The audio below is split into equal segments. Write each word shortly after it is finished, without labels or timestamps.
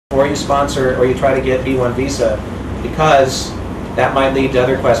or you sponsor or you try to get B1 visa, because that might lead to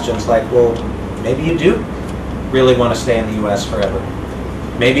other questions like, well, maybe you do really want to stay in the U.S. forever.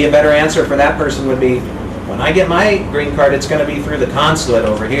 Maybe a better answer for that person would be, when I get my green card, it's going to be through the consulate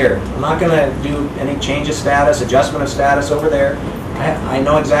over here. I'm not going to do any change of status, adjustment of status over there. I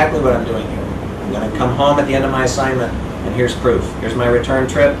know exactly what I'm doing here. I'm going to come home at the end of my assignment, and here's proof. Here's my return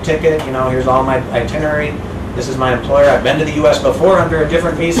trip ticket. Here's all my itinerary. This is my employer. I've been to the U.S. before under a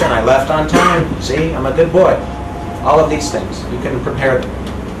different visa, and I left on time. See, I'm a good boy. All of these things, you can prepare them.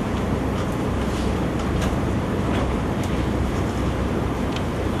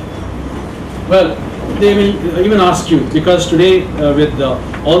 Well, they will even ask you, because today with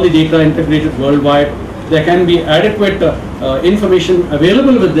all the data integrated worldwide, there can be adequate information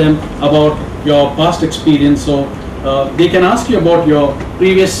available with them about your past experience. So they can ask you about your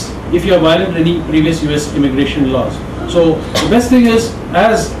previous, if you have violated any previous US immigration laws. So the best thing is,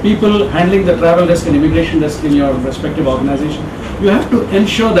 as people handling the travel desk and immigration desk in your respective organization, you have to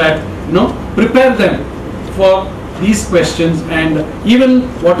ensure that, prepare them for these questions, and even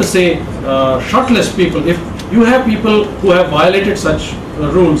shortlist people. If you have people who have violated such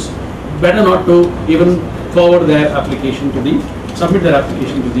rules, better not to even forward their application to submit their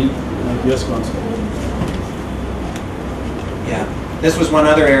application to the US consulate. Yeah, this was one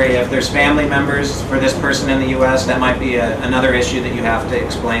other area. If there's family members for this person in the U.S., that might be another issue that you have to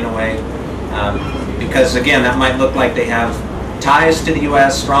explain away, because again, that might look like they have ties to the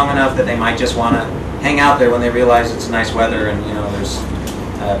U.S. strong enough that they might just want to hang out there when they realize it's nice weather and there's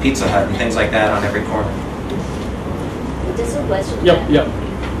Pizza Hut and things like that on every corner. Just a question. Yep.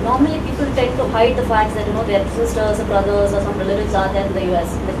 Normally people tend to hide the fact that their sisters or brothers or some relatives are there in the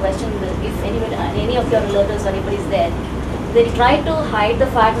US. The question is, if any of your relatives or anybody is there, they try to hide the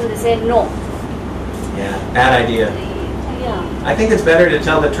fact and they say no. Yeah, bad idea. Yeah. I think it's better to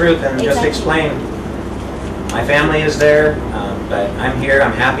tell the truth and just explain. My family is there, but I'm here,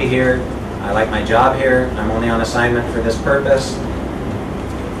 I'm happy here. I like my job here. I'm only on assignment for this purpose.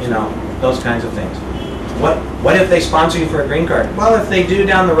 Those kinds of things. What if they sponsor you for a green card? Well, if they do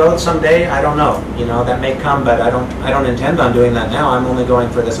down the road someday, I don't know. That may come, but I don't intend on doing that now. I'm only going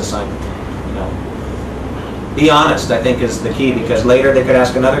for this assignment. Be honest, I think, is the key, because later they could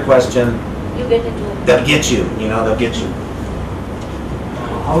ask another question. You get into. They'll get you. They'll get you.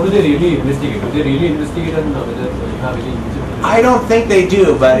 How do they really investigate? Do they really investigate on whether you have any? I don't think they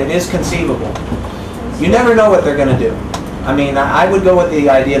do, but it is conceivable. You never know what they're going to do. I mean, I would go with the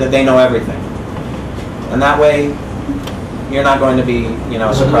idea that they know everything, and that way you're not going to be,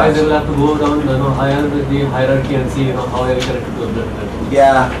 surprised. They will have to go down, higher the hierarchy and see how they are connected to the blood.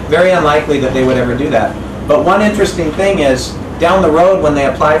 Yeah, very unlikely that they would ever do that. But one interesting thing is, down the road when they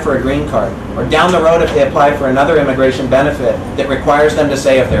apply for a green card, or down the road if they apply for another immigration benefit that requires them to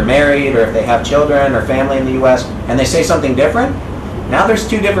say if they're married or if they have children or family in the U.S., and they say something different, now there's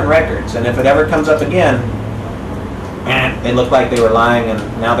two different records, and if it ever comes up again, they look like they were lying, and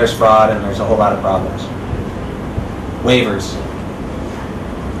now there's fraud and there's a whole lot of problems. Waivers.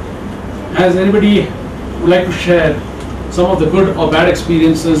 Has anybody would like to share some of the good or bad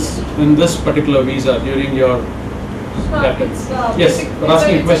experiences in this particular visa during your yes,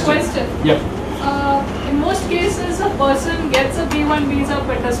 asking a question. Yeah. In most cases, a person gets a B1 visa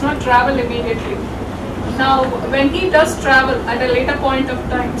but does not travel immediately. Now, when he does travel at a later point of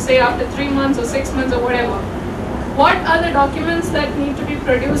time, say after 3 months or 6 months or whatever, what are the documents that need to be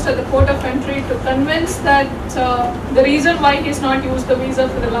produced at the port of entry to convince that the reason why he's not used the visa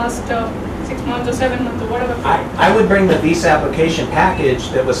for the last 6 months or 7 months or whatever? I would bring the visa application package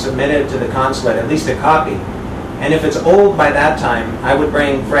that was submitted to the consulate, at least a copy. And if it's old by that time, I would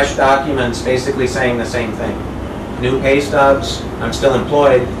bring fresh documents basically saying the same thing. New pay stubs, I'm still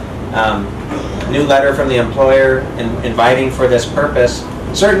employed, new letter from the employer inviting for this purpose.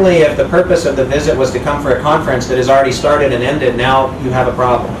 Certainly if the purpose of the visit was to come for a conference that has already started and ended, now you have a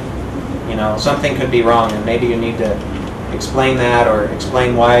problem. Something could be wrong, and maybe you need to explain that or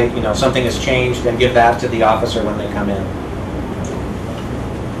explain why something has changed, and give that to the officer when they come in.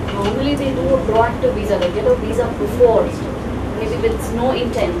 Normally they do a proactive visa, they get a visa before, maybe with no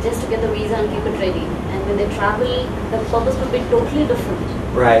intent, just to get the visa and keep it ready. And when they travel, the purpose would be totally different.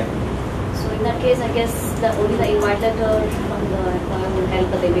 Right. So in that case, I guess only the invite letter from the employer would help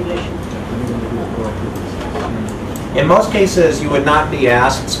with the immigration. In most cases, you would not be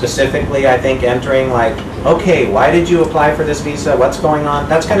asked specifically, I think, entering like, okay, why did you apply for this visa? What's going on?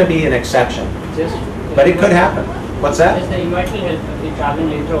 That's going to be an exception. But it could happen. What's that? Just the invite letter, the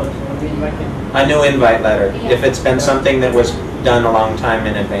traveling later also, the invite letter. A new invite letter, if it's been something that was done a long time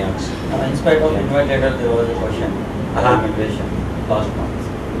in advance. In spite of invite letter, there was a question on immigration last month.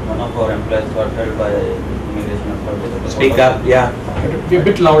 one of our employees got held by immigration authorities. Speak up, yeah. Be a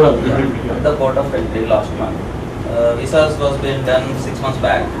bit louder. At the port of entry last month. Visas was being done 6 months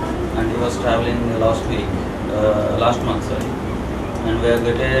back, and he was traveling last month, sorry. And we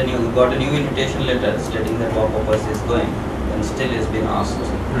have got a new invitation letter stating that our purpose is going, and still is being asked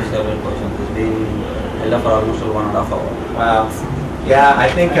several questions. It's being held up for almost 1.5 hours. Wow. Yeah, I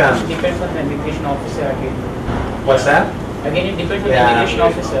think, It depends on the immigration officer again. what's that? Again, it depends on the Yeah. immigration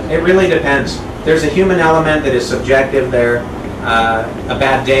officer. It really depends. There's a human element that is subjective there. A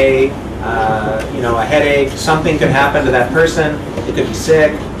bad day, a headache, something could happen to that person. They could be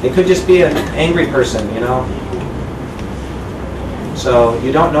sick. They could just be an angry person, So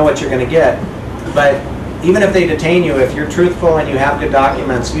you don't know what you're going to get. But even if they detain you, if you're truthful and you have good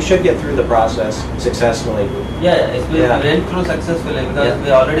documents, you should get through the process successfully. Yeah, we went through successfully because we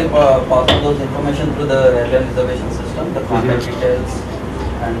already passed those information through the airline reservation system, the contact details,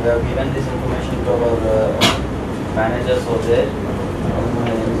 and we have given this information to our managers over there.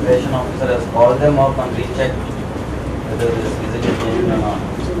 The immigration officer has called them up and rechecked whether this visit is genuine or not.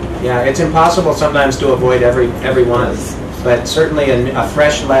 Yeah, it's impossible sometimes to avoid everyone, but certainly a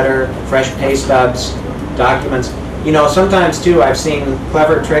fresh letter, fresh pay stubs, documents. Sometimes too I've seen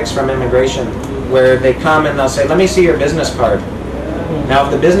clever tricks from immigration where they come and they'll say, let me see your business card. Now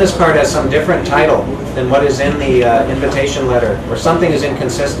if the business card has some different title than what is in the invitation letter, or something is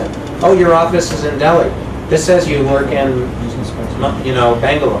inconsistent. Oh, your office is in Delhi. This says you work in,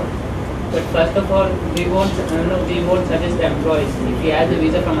 Bangalore. But first of all, we won't suggest the employees. If he has a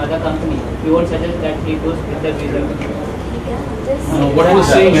visa from other company, we won't suggest that he goes with the visa. What I was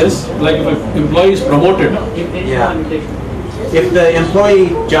saying is, like if an employee is promoted, If there is Yeah. no invitation. If the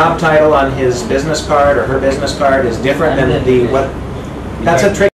employee job title on his business card or her business card is different than that's a trick.